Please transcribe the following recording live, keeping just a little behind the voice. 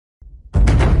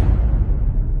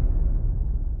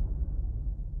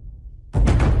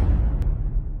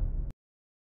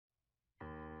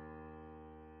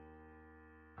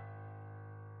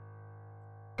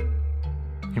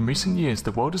In recent years,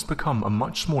 the world has become a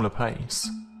much smaller place,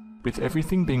 with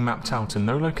everything being mapped out and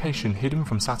no location hidden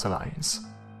from satellites.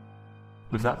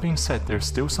 With that being said, there are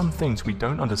still some things we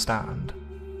don't understand.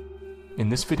 In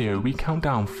this video, we count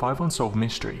down 5 unsolved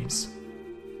mysteries.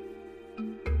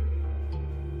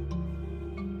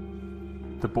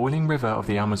 The boiling river of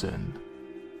the Amazon.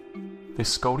 This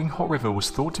scalding hot river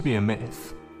was thought to be a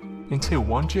myth, until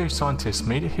one geoscientist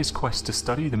made it his quest to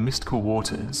study the mystical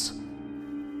waters.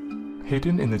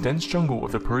 Hidden in the dense jungle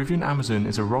of the Peruvian Amazon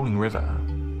is a rolling river.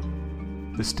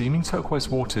 The steaming turquoise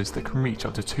waters that can reach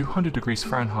up to 200 degrees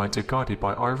Fahrenheit are guarded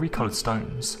by ivory-coloured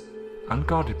stones, and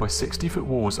guarded by 60-foot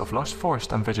walls of lush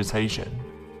forest and vegetation.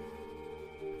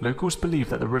 Locals believe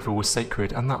that the river was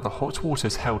sacred and that the hot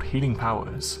waters held healing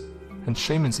powers, and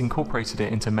shamans incorporated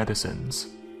it into medicines.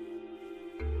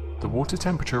 The water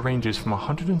temperature ranges from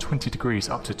 120 degrees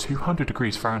up to 200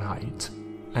 degrees Fahrenheit,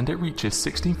 and it reaches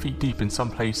 16 feet deep in some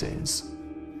places.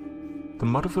 The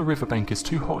mud of the riverbank is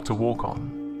too hot to walk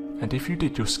on, and if you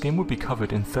did, your skin would be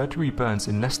covered in third-degree burns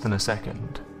in less than a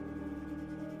second.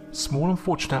 Small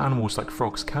unfortunate animals like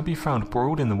frogs can be found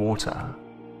broiled in the water.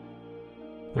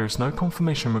 There is no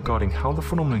confirmation regarding how the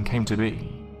phenomenon came to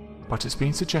be, but it's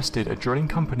been suggested a drilling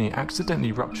company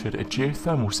accidentally ruptured a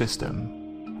geothermal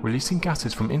system, releasing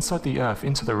gases from inside the earth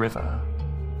into the river.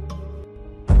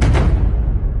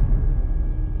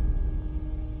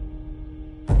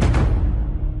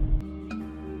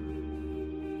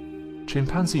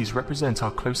 Chimpanzees represent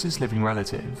our closest living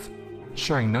relative,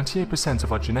 sharing 98%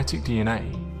 of our genetic DNA.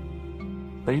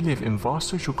 They live in vast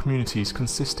social communities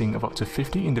consisting of up to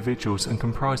 50 individuals and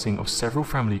comprising of several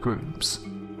family groups.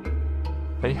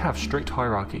 They have strict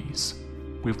hierarchies,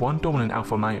 with one dominant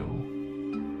alpha male.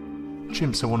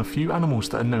 Chimps are one of few animals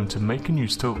that are known to make and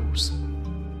use tools.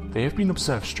 They have been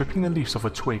observed stripping the leaves off a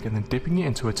twig and then dipping it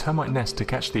into a termite nest to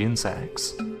catch the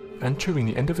insects, and chewing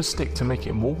the end of a stick to make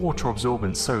it more water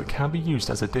absorbent so it can be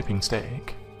used as a dipping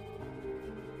stick.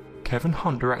 Kevin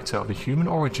Hunt, director of the Human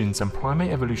Origins and Primate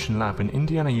Evolution Lab in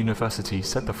Indiana University,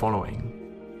 said the following: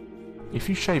 "If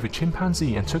you shave a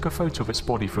chimpanzee and took a photo of its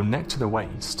body from neck to the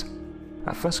waist,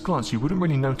 at first glance you wouldn't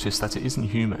really notice that it isn't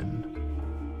human.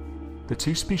 The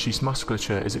two species'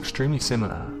 musculature is extremely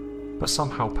similar, but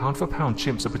somehow pound for pound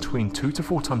chimps are between 2 to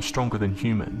 4 times stronger than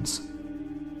humans.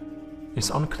 It's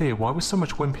unclear why we're so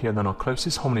much wimpier than our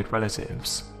closest hominid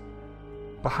relatives.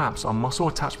 Perhaps our muscle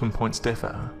attachment points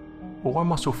differ, or our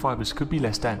muscle fibers could be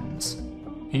less dense.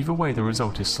 Either way, the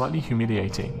result is slightly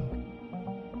humiliating."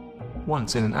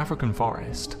 Once in an African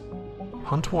forest,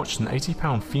 Hunt watched an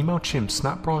 80-pound female chimp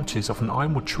snap branches off an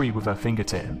ironwood tree with her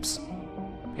fingertips.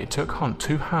 It took Hunt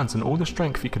 2 hands and all the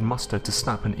strength he could muster to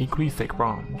snap an equally thick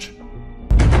branch.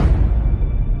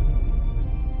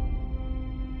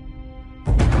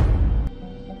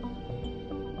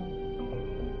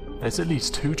 There's at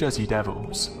least 2 Jersey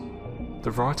Devils, the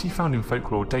variety found in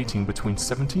folklore dating between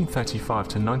 1735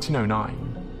 to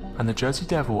 1909, and the Jersey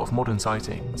Devil of modern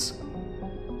sightings.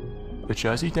 The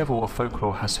Jersey Devil of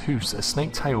folklore has hoofs, a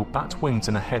snake tail, bat wings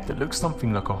and a head that looks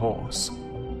something like a horse.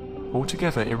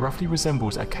 Altogether, it roughly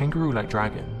resembles a kangaroo-like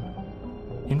dragon.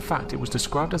 In fact, it was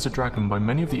described as a dragon by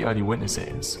many of the early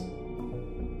witnesses.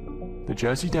 The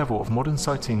Jersey Devil of modern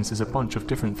sightings is a bunch of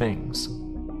different things.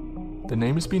 The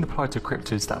name has been applied to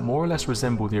cryptids that more or less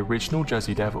resemble the original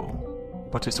Jersey Devil,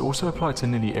 but it's also applied to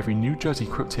nearly every New Jersey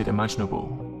cryptid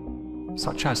imaginable,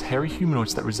 such as hairy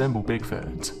humanoids that resemble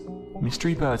Bigfoot,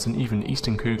 mystery birds and even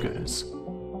eastern cougars.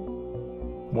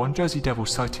 One Jersey Devil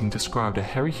sighting described a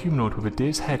hairy humanoid with a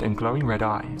deer's head and glowing red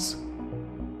eyes.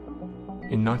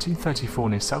 In 1934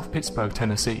 near South Pittsburgh,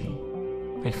 Tennessee,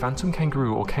 a phantom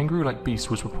kangaroo or kangaroo-like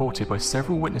beast was reported by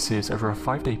several witnesses over a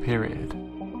 5-day period.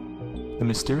 The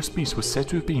mysterious beast was said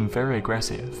to have been very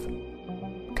aggressive.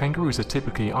 Kangaroos are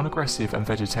typically unaggressive and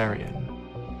vegetarian.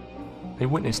 A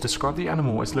witness described the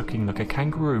animal as looking like a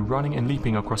kangaroo running and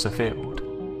leaping across a field.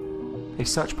 A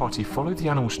search party followed the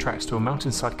animal's tracks to a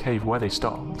mountainside cave where they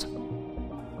stopped.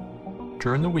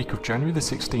 During the week of January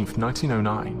 16,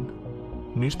 1909,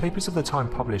 newspapers of the time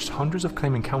published hundreds of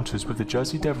claimed encounters with the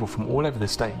Jersey Devil from all over the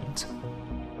state.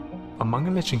 Among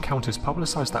alleged encounters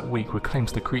publicized that week were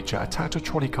claims the creature attacked a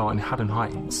trolley car in Haddon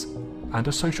Heights and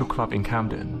a social club in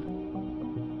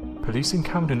Camden. Police in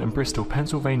Camden and Bristol,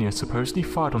 Pennsylvania supposedly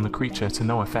fired on the creature to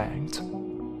no effect.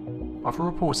 Other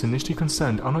reports initially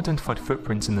concerned unidentified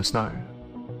footprints in the snow,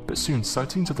 but soon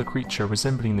sightings of the creature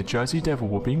resembling the Jersey Devil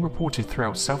were being reported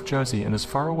throughout South Jersey and as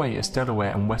far away as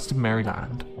Delaware and western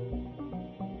Maryland.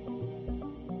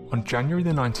 On January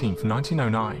 19,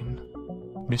 1909,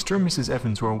 Mr. and Mrs.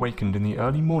 Evans were awakened in the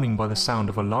early morning by the sound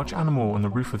of a large animal on the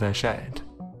roof of their shed.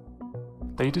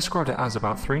 They described it as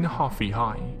about 3.5 feet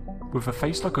high, with a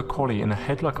face like a collie and a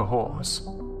head like a horse.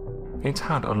 It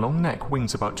had a long neck,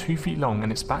 wings about 2 feet long,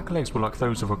 and its back legs were like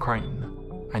those of a crane,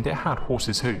 and it had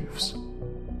horse's hooves.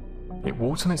 It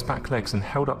walked on its back legs and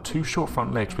held up 2 short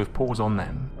front legs with paws on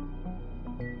them.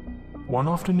 One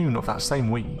afternoon of that same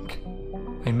week,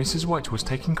 a Mrs. White was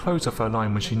taking clothes off her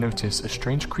line when she noticed a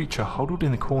strange creature huddled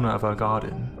in the corner of her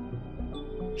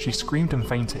garden. She screamed and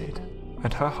fainted,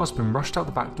 and her husband rushed out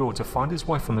the back door to find his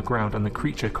wife on the ground and the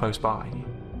creature close by.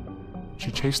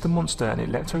 She chased the monster and it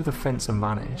leapt over the fence and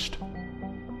vanished.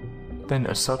 Then,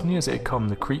 as suddenly as it had come,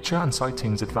 the creature and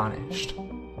sightings had vanished.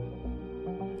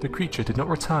 The creature did not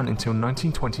return until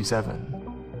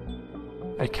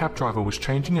 1927. A cab driver was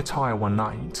changing a tyre one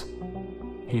night.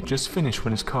 He had just finished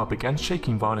when his car began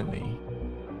shaking violently.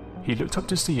 He looked up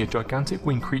to see a gigantic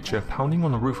winged creature pounding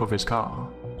on the roof of his car.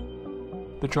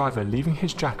 The driver, leaving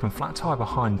his jack and flat tyre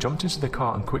behind, jumped into the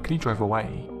car and quickly drove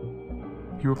away.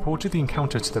 He reported the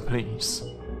encounter to the police.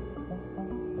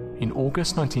 In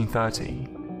August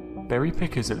 1930, berry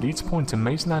pickers at Leeds Point and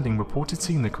Mays Landing reported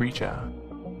seeing the creature,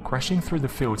 crashing through the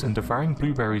fields and devouring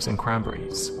blueberries and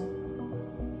cranberries.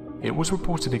 It was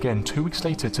reported again 2 weeks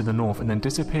later to the north and then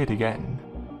disappeared again.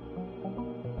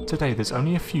 Today there's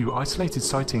only a few isolated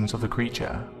sightings of the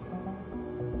creature.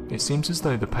 It seems as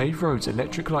though the paved roads,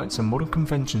 electric lights and modern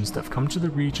conventions that have come to the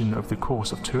region over the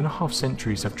course of 2.5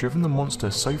 centuries have driven the monster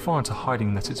so far into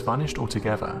hiding that it's vanished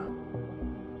altogether.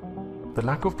 The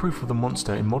lack of proof of the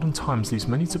monster in modern times leads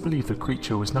many to believe the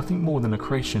creature was nothing more than a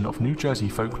creation of New Jersey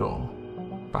folklore.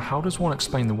 But how does one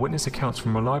explain the witness accounts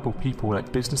from reliable people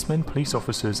like businessmen, police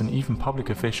officers and even public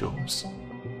officials?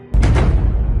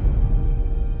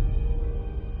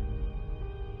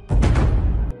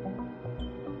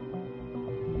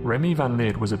 Remy van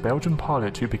Leerd was a Belgian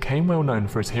pilot who became well known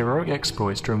for his heroic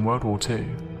exploits during World War II.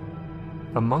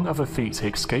 Among other feats, he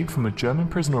escaped from a German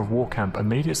prisoner of war camp and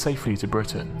made it safely to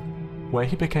Britain, where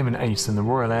he became an ace in the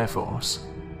Royal Air Force,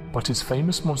 but his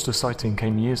famous monster sighting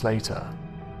came years later.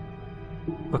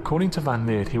 According to van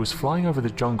Leerd, he was flying over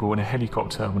the jungle in a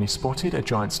helicopter when he spotted a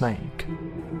giant snake.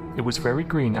 It was very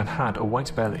green and had a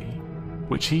white belly,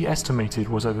 which he estimated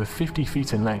was over 50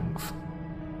 feet in length.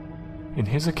 In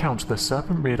his account, the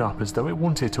serpent reared up as though it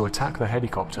wanted to attack the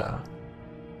helicopter.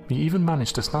 He even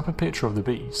managed to snap a picture of the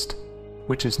beast,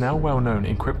 which is now well known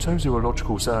in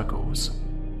cryptozoological circles.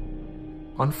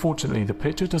 Unfortunately, the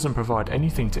picture doesn't provide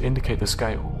anything to indicate the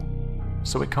scale,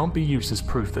 so it can't be used as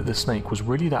proof that the snake was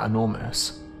really that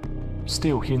enormous.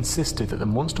 Still, he insisted that the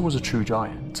monster was a true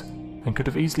giant, and could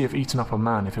have easily eaten up a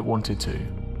man if it wanted to.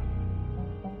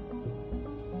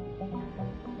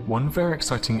 One very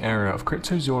exciting area of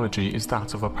cryptozoology is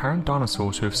that of apparent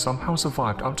dinosaurs who have somehow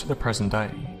survived up to the present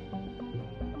day.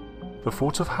 The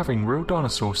thought of having real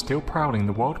dinosaurs still prowling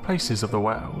the wild places of the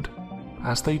world,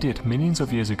 as they did millions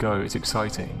of years ago, is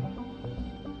exciting.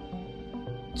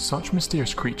 Such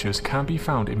mysterious creatures can be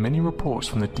found in many reports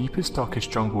from the deepest,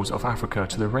 darkest jungles of Africa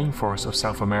to the rainforests of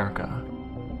South America.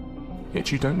 Yet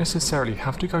you don't necessarily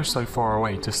have to go so far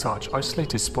away to such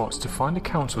isolated spots to find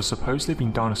accounts of supposed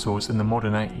living dinosaurs in the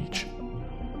modern age.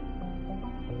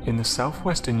 In the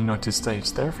southwestern United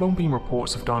States, there have long been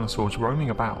reports of dinosaurs roaming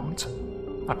about,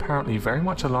 apparently very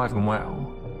much alive and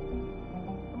well.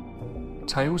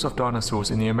 Tales of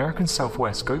dinosaurs in the American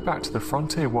Southwest go back to the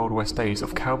frontier Wild West days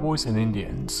of cowboys and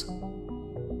Indians.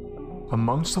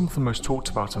 Among some of the most talked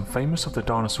about and famous of the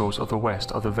dinosaurs of the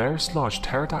West are the various large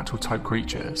pterodactyl-type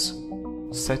creatures,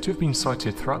 said to have been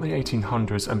sighted throughout the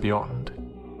 1800s and beyond,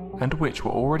 and which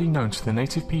were already known to the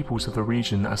native peoples of the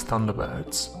region as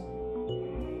thunderbirds.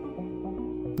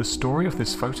 The story of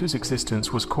this photo's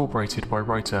existence was corroborated by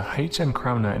writer H.M.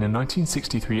 Crowner in a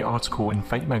 1963 article in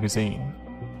Fate magazine,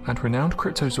 and renowned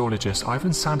cryptozoologist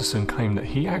Ivan Sanderson claimed that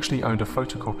he actually owned a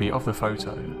photocopy of the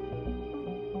photo.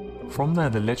 From there,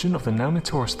 the legend of the now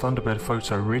notorious Thunderbird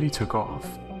photo really took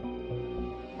off.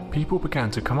 People began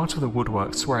to come out of the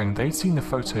woodwork swearing they'd seen the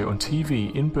photo on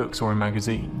TV, in books or in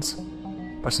magazines,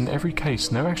 but in every case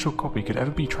no actual copy could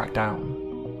ever be tracked down.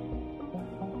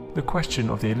 The question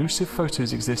of the elusive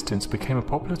photo's existence became a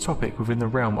popular topic within the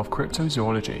realm of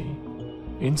cryptozoology,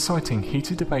 inciting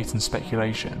heated debate and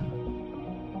speculation.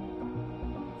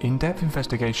 In-depth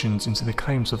investigations into the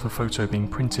claims of the photo being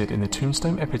printed in the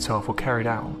tombstone epitaph were carried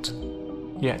out,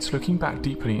 yet looking back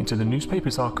deeply into the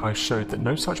newspaper's archives showed that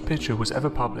no such picture was ever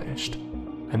published,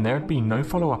 and there had been no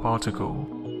follow-up article.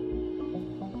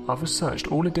 Others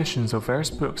searched all editions of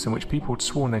various books in which people had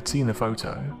sworn they'd seen the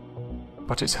photo,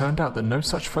 but it turned out that no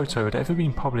such photo had ever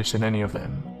been published in any of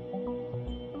them.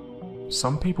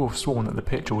 Some people have sworn that the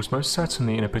picture was most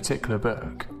certainly in a particular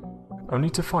book. only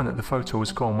to find that the photo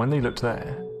was gone when they looked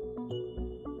there.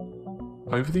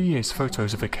 Over the years,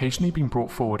 photos have occasionally been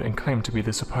brought forward and claimed to be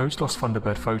the supposed lost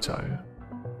Thunderbird photo,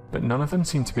 but none of them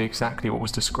seem to be exactly what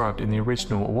was described in the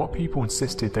original or what people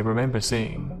insisted they remember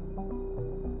seeing.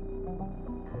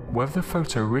 Whether the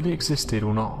photo really existed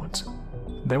or not,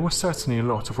 there were certainly a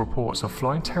lot of reports of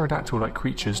flying pterodactyl-like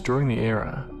creatures during the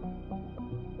era.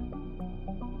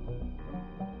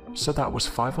 So that was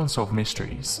 5 unsolved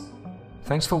mysteries.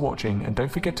 Thanks for watching, and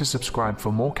don't forget to subscribe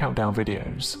for more countdown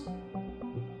videos.